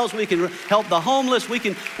water wells, we can help the homeless, we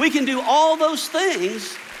can do all those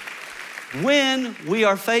things when we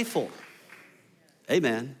are faithful.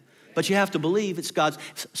 Amen. But you have to believe it's God's.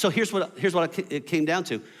 So here's what it came down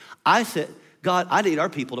to. I said, God, I need our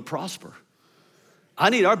people to prosper. I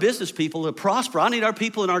need our business people to prosper. I need our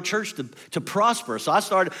people in our church to prosper. So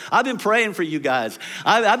I've been praying for you guys.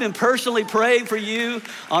 I've been personally praying for you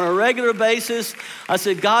on a regular basis. I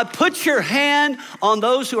said, God, put your hand on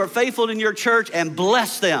those who are faithful in your church and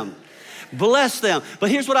bless them. Bless them. But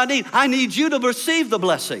here's what I need. I need you to receive the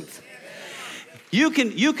blessing. You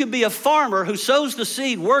can be a farmer who sows the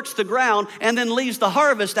seed, works the ground, and then leaves the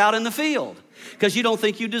harvest out in the field. Because you don't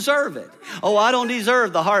think you deserve it. Oh, I don't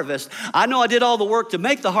deserve the harvest. I know I did all the work to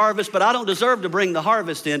make the harvest, but I don't deserve to bring the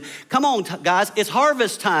harvest in. Come on, guys, it's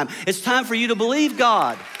harvest time. It's time for you to believe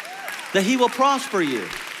God that he will prosper you.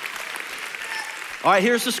 All right,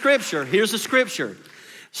 here's the scripture. Here's the scripture.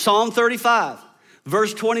 Psalm 35,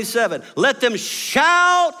 verse 27. Let them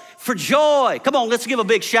shout for joy. Come on, let's give a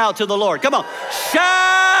big shout to the Lord. Come on,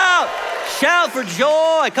 shout. Shout for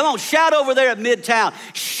joy. Come on, shout over there at Midtown.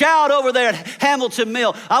 Shout over there at Hamilton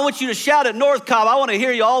Mill. I want you to shout at North Cobb. I want to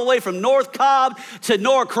hear you all the way from North Cobb to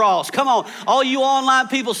Norcross. Come on, all you online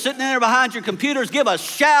people sitting there behind your computers, give a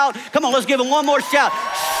shout. Come on, let's give them one more shout.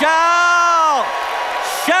 Shout.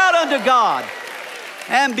 Shout unto God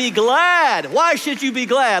and be glad. Why should you be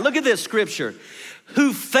glad? Look at this scripture.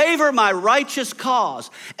 who favor my righteous cause,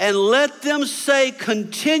 and let them say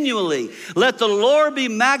continually, let the Lord be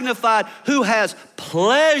magnified, who has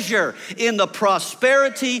pleasure in the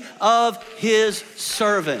prosperity of his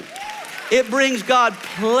servant. It brings God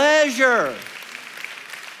pleasure.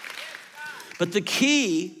 But the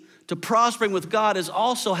key to prospering with God is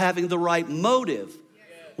also having the right motive.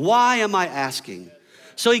 Why am I asking?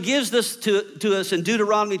 So he gives this to us in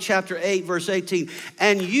Deuteronomy chapter 8, verse 18.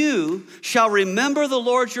 And you shall remember the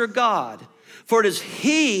Lord your God, for it is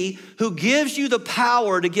he who gives you the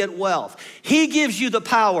power to get wealth. He gives you the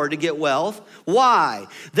power to get wealth. Why?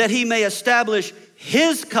 That he may establish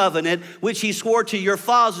his covenant, which he swore to your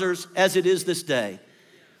fathers as it is this day.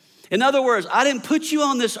 In other words, I didn't put you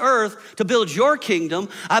on this earth to build your kingdom.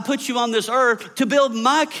 I put you on this earth to build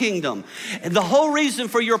my kingdom. And the whole reason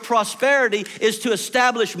for your prosperity is to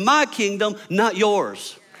establish my kingdom, not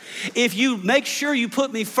yours. If you make sure you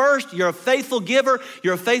put me first, you're a faithful giver,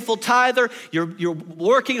 you're a faithful tither, you're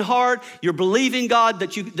working hard, you're believing God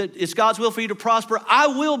that it's God's will for you to prosper, I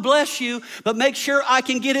will bless you, but make sure I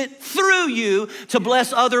can get it through you to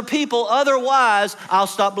bless other people. Otherwise, I'll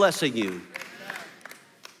stop blessing you.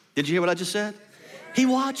 Did you hear what I just said? He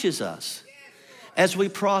watches us as we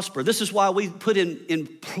prosper. This is why we put in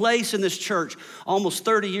place in this church almost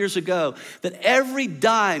 30 years ago that every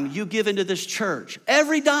dime you give into this church,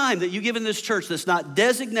 every dime that you give in this church that's not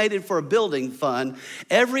designated for a building fund,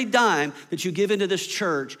 every dime that you give into this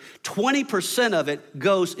church, 20% of it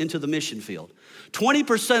goes into the mission field.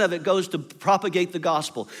 20% of it goes to propagate the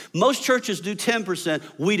gospel. Most churches do 10%,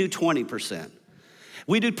 we do 20%.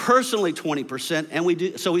 We do personally 20%,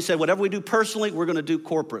 and so we said whatever we do personally, we're gonna do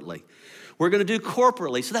corporately. We're gonna do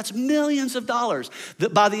corporately, so that's millions of dollars.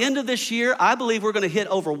 By the end of this year, I believe we're gonna hit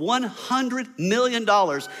over $100 million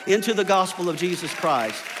into the gospel of Jesus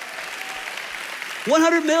Christ.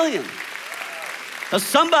 100 million. Now,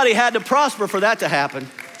 somebody had to prosper for that to happen.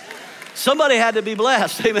 Somebody had to be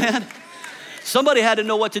blessed, amen? Somebody had to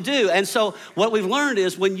know what to do. And so what we've learned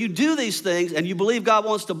is when you do these things and you believe God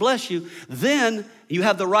wants to bless you, then you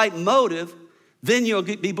have the right motive, then you'll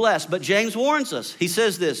be blessed. But James warns us. He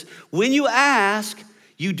says this, when you ask,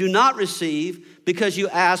 you do not receive because you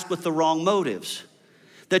ask with the wrong motives,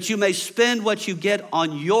 that you may spend what you get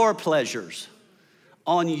on your pleasures.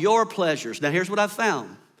 On your pleasures. Now here's what I've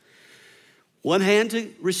found. One hand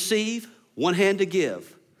to receive, one hand to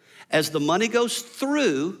give. As the money goes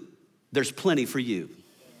through, there's plenty for you.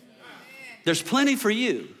 There's plenty for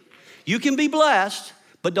you. You can be blessed,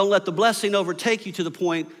 but don't let the blessing overtake you to the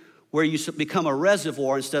point where you become a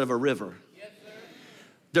reservoir instead of a river.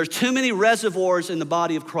 There's too many reservoirs in the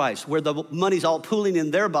body of Christ where the money's all pooling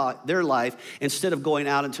in their life instead of going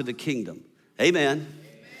out into the kingdom. Amen.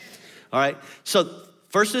 All right, so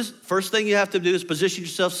first thing you have to do is position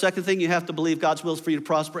yourself. Second thing, you have to believe God's will is for you to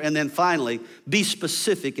prosper. And then finally, be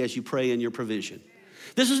specific as you pray in your provision.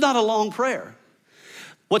 This is not a long prayer.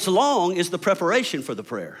 What's long is the preparation for the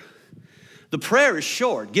prayer. The prayer is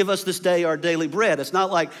short. Give us this day our daily bread. It's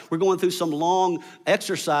not like we're going through some long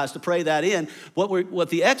exercise to pray that in. What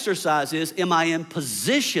the exercise is, am I in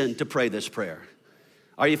position to pray this prayer?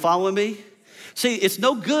 Are you following me? See, it's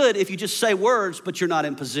no good if you just say words, but you're not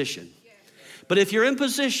in position. But if you're in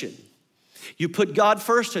position, you put God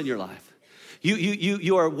first in your life.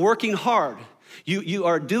 You are working hard. You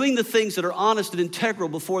are doing the things that are honest and integral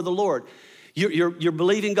before the Lord. You're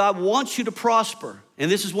believing God wants you to prosper. And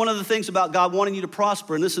this is one of the things about God wanting you to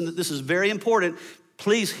prosper. And listen, this is very important.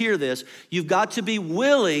 Please hear this. You've got to be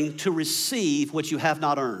willing to receive what you have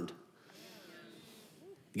not earned.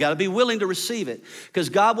 You got to be willing to receive it because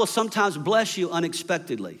God will sometimes bless you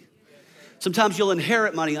unexpectedly. Sometimes you'll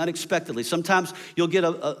inherit money unexpectedly. Sometimes you'll get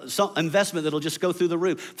some investment that'll just go through the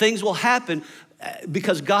roof. Things will happen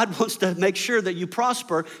because God wants to make sure that you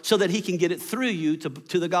prosper so that he can get it through you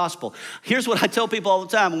to the gospel. Here's what I tell people all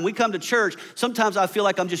the time. When we come to church, sometimes I feel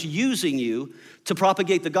like I'm just using you to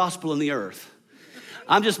propagate the gospel in the earth.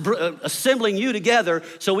 I'm just assembling you together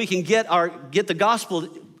so we can get the gospel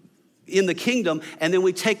in the kingdom, and then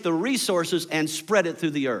we take the resources and spread it through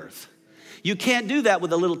the earth. You can't do that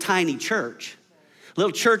with a little tiny church. A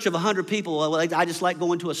little church of 100 people. Well, I just like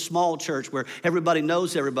going to a small church where everybody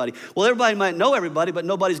knows everybody. Well, everybody might know everybody, but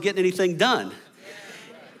nobody's getting anything done.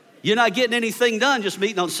 You're not getting anything done just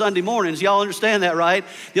meeting on Sunday mornings. Y'all understand that, right?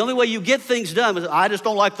 The only way you get things done is, I just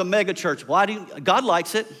don't like the mega church. God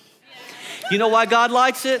likes it. You know why God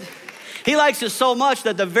likes it? He likes it so much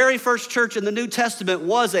that the very first church in the New Testament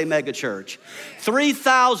was a mega church.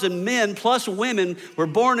 3,000 men plus women were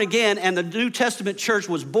born again, and the New Testament church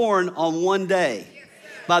was born on one day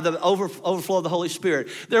by the overflow of the Holy Spirit.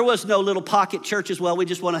 There was no little pocket churches. Well, we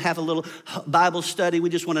just want to have a little Bible study. We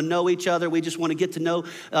just want to know each other. We just want to get to know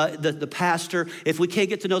the pastor. If we can't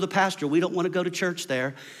get to know the pastor, we don't want to go to church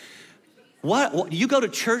there. What? You go to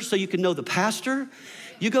church so you can know the pastor?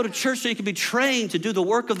 You go to church so you can be trained to do the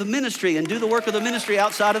work of the ministry and do the work of the ministry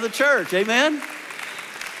outside of the church. Amen?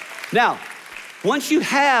 Now, once you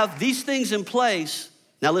have these things in place,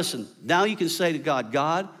 now listen, now you can say to God,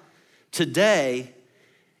 God, today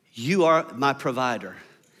you are my provider.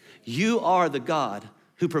 You are the God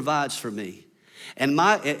who provides for me. And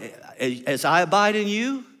as I abide in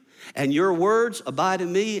you and your words abide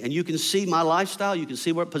in me and you can see my lifestyle, you can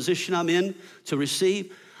see what position I'm in to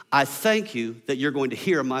receive, I thank you that you're going to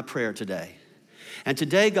hear my prayer today. And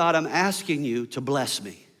today, God, I'm asking you to bless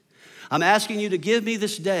me. I'm asking you to give me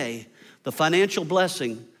this day the financial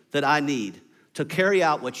blessing that I need to carry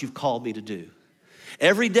out what you've called me to do.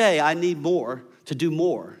 Every day I need more to do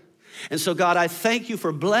more. And so God, I thank you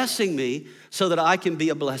for blessing me so that I can be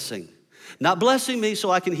a blessing. Not blessing me so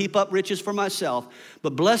I can heap up riches for myself,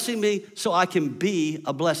 but blessing me so I can be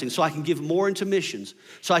a blessing, so I can give more into missions,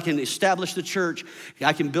 so I can establish the church,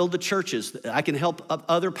 I can build the churches, I can help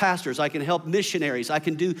other pastors, I can help missionaries, I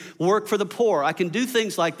can do work for the poor, I can do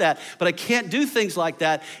things like that, but I can't do things like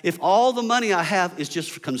that if all the money I have is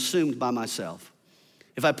just consumed by myself.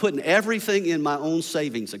 If I put everything in my own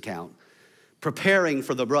savings account, preparing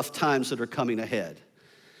for the rough times that are coming ahead.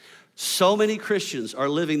 So many Christians are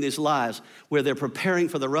living these lives where they're preparing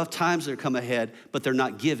for the rough times that come ahead, but they're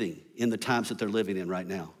not giving in the times that they're living in right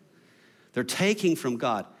now. They're taking from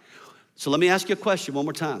God. So let me ask you a question one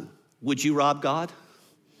more time. Would you rob God?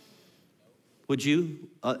 Would you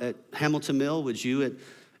at Hamilton Mill? Would you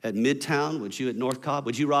at Midtown? Would you at North Cobb?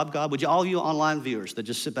 Would you rob God? Would you, all you online viewers that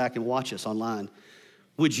just sit back and watch us online,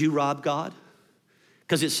 would you rob God?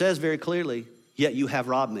 Because it says very clearly, yet you have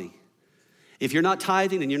robbed me. If you're not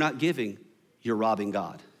tithing and you're not giving, you're robbing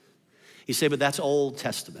God. You say, but that's Old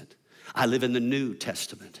Testament. I live in the New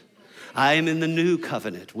Testament. I am in the new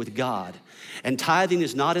covenant with God. And tithing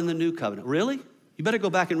is not in the new covenant. Really? You better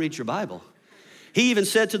go back and read your Bible. He even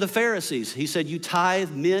said to the Pharisees, he said, you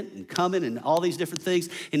tithe mint and cumin and all these different things.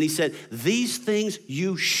 And he said, these things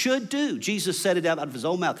you should do. Jesus said it out of his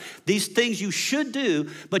own mouth. These things you should do,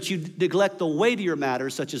 but you neglect the weightier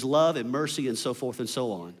matters such as love and mercy and so forth and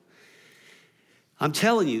so on. I'm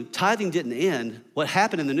telling you, tithing didn't end. What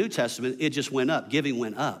happened in the New Testament, it just went up. Giving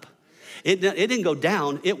went up. It didn't go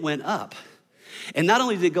down, it went up. And not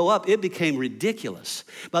only did it go up, it became ridiculous.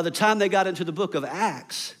 By the time they got into the book of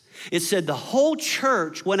Acts, it said the whole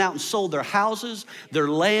church went out and sold their houses, their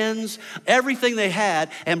lands, everything they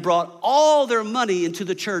had, and brought all their money into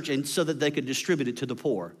the church and so that they could distribute it to the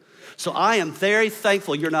poor. So I am very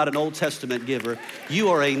thankful you're not an Old Testament giver. You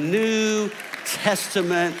are a New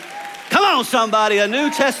Testament giver. Come on, somebody, a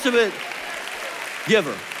New Testament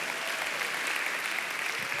giver.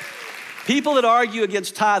 People that argue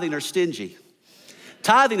against tithing are stingy.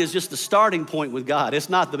 Tithing is just the starting point with God. It's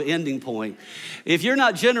not the ending point. If you're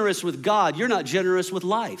not generous with God, you're not generous with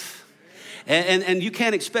life. And you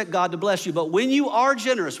can't expect God to bless you. But when you are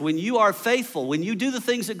generous, when you are faithful, when you do the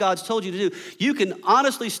things that God's told you to do, you can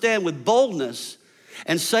honestly stand with boldness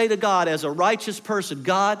and say to God as a righteous person,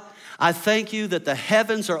 God, I thank you that the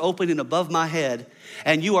heavens are opening above my head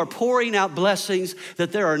and you are pouring out blessings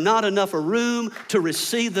that there are not enough room to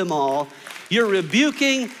receive them all. You're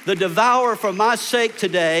rebuking the devourer for my sake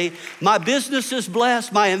today. My business is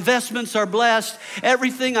blessed. My investments are blessed.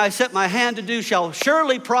 Everything I set my hand to do shall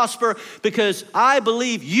surely prosper because I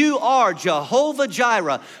believe you are Jehovah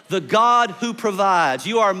Jireh, the God who provides.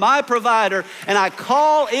 You are my provider and I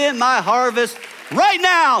call in my harvest right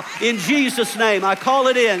now, in Jesus' name, I call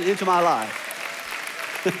it into my life.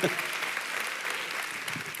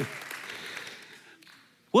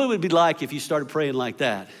 What would it be like if you started praying like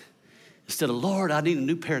that? Instead of, Lord, I need a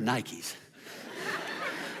new pair of Nikes.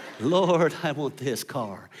 Lord, I want this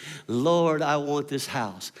car. Lord, I want this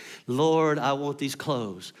house. Lord, I want these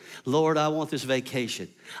clothes. Lord, I want this vacation.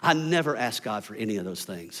 I never ask God for any of those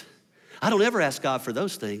things. I don't ever ask God for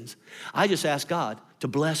those things. I just ask God to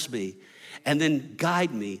bless me and then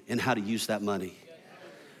guide me in how to use that money.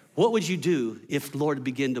 What would you do if the Lord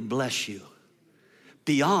began to bless you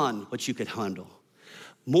beyond what you could handle?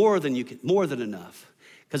 More than enough.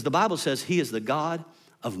 Because the Bible says he is the God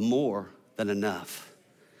of more than enough.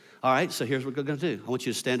 All right, so here's what we're gonna do. I want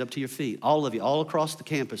you to stand up to your feet. All of you, all across the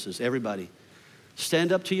campuses, everybody.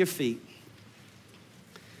 Stand up to your feet.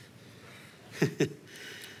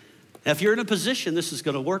 Now, if you're in a position, this is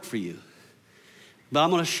gonna work for you. But I'm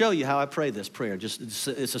going to show you how I pray this prayer. It's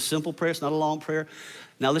a simple prayer. It's not a long prayer.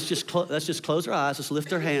 Now let's just close our eyes. Let's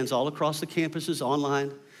lift our hands all across the campuses,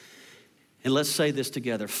 online. And let's say this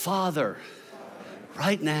together. Father,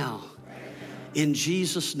 right now, in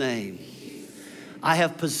Jesus' name, I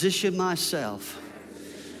have positioned myself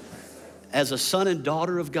as a son and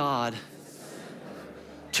daughter of God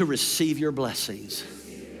to receive your blessings.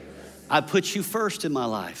 I put you first in my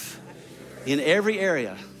life, in every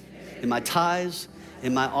area, in my tithes,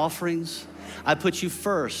 in my offerings. I put you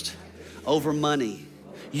first over money.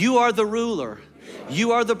 You are the ruler.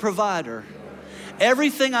 You are the provider.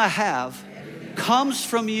 Everything I have comes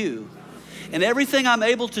from you, and everything I'm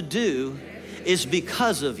able to do is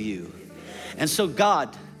because of you. And so,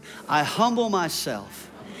 God, I humble myself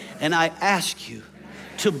and I ask you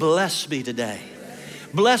to bless me today.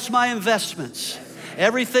 Bless my investments.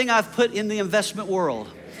 Everything I've put in the investment world,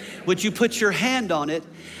 would you put your hand on it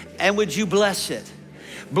and would you bless it?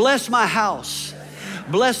 Bless my house.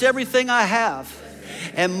 Bless everything I have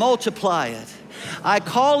and multiply it. I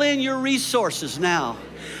call in your resources now.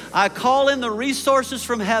 I call in the resources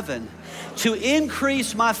from heaven to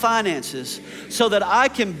increase my finances so that I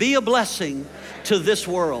can be a blessing to this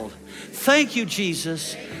world. Thank you,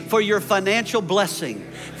 Jesus, for your financial blessing.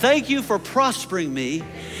 Thank you for prospering me,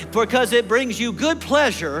 because it brings you good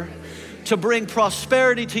pleasure to bring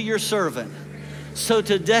prosperity to your servant. So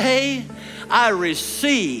today I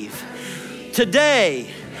receive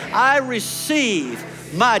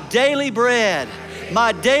my daily bread,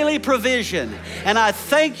 my daily provision, and I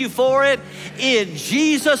thank you for it in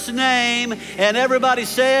Jesus' name. And everybody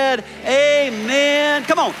said, amen.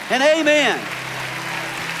 Come on, and amen.